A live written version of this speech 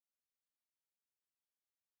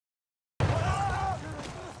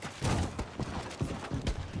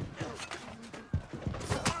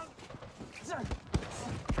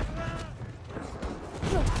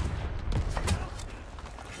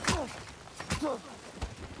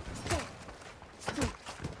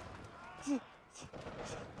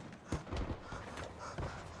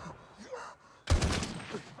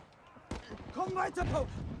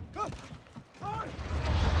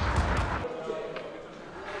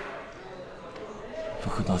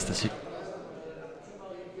Pochutnal jste si?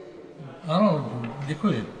 Ano,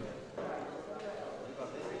 děkuji.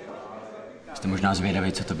 Jste možná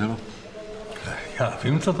zvědavý, co to bylo? Já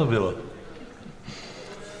vím, co to bylo.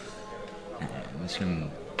 Ne,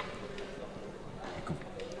 myslím, jako,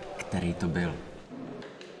 který to byl.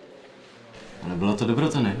 Ale bylo to dobro,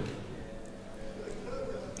 to ne?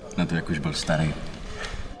 Na to, jak už byl starý.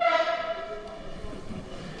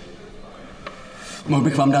 Mohl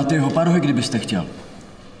bych vám dát jeho parohy, kdybyste chtěl.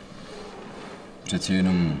 Přeci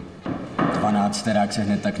jenom 12 terák se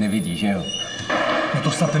hned tak nevidí, že jo? No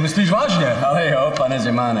to snad nemyslíš vážně? Ale jo, pane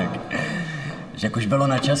Zemánek. Však už bylo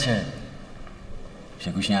na čase.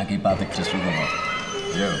 Však už nějaký pátek přesluhovat.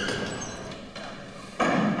 Jo.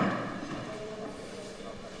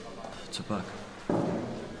 Co pak?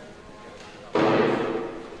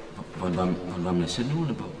 On vám nesednul,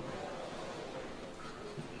 nebo?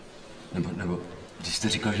 Nebo, když jste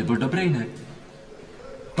říkal, že byl dobrý, ne?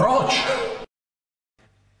 Proč?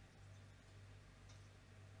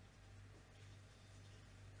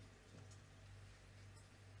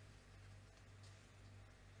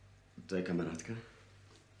 To je kamarádka?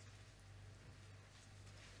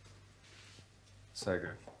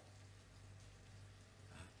 Berger.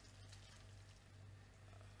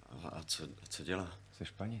 A co dělá? Jsi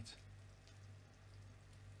Španěc.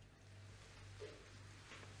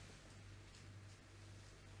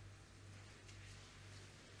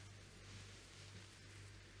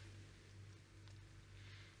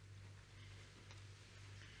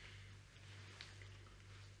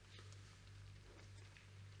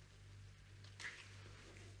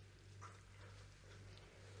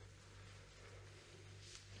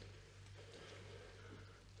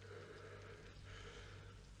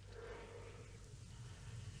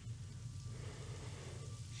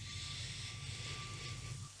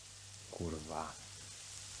 Kurva.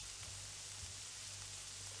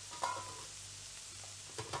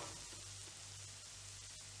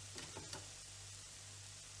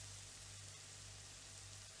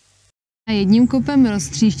 A jedním kopem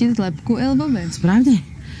roztříštit lebku Elvovi. Správně.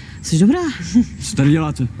 Jsi dobrá. Co tady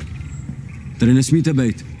děláte? Tady nesmíte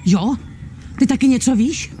bejt. Jo? Ty taky něco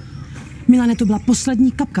víš? Milane, to byla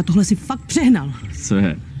poslední kapka, tohle si fakt přehnal. Co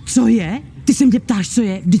je? Co je? Ty se mě ptáš, co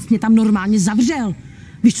je? Vždyť mě tam normálně zavřel.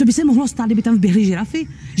 Víš, co by se mohlo stát, kdyby tam vběhly žirafy?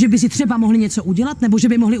 Že by si třeba mohli něco udělat, nebo že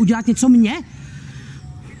by mohli udělat něco mně?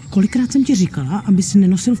 Kolikrát jsem ti říkala, aby si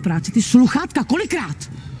nenosil v práci ty sluchátka?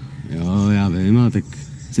 Kolikrát? Jo, já vím, a tak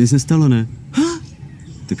se nic nestalo, ne? Ha?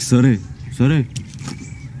 Tak sorry.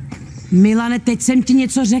 Milane, teď jsem ti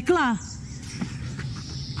něco řekla.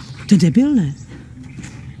 To je debil, ne?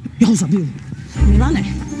 Já ho zabiju.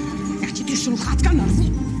 Milane, já ti ty sluchátka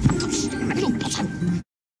narvu.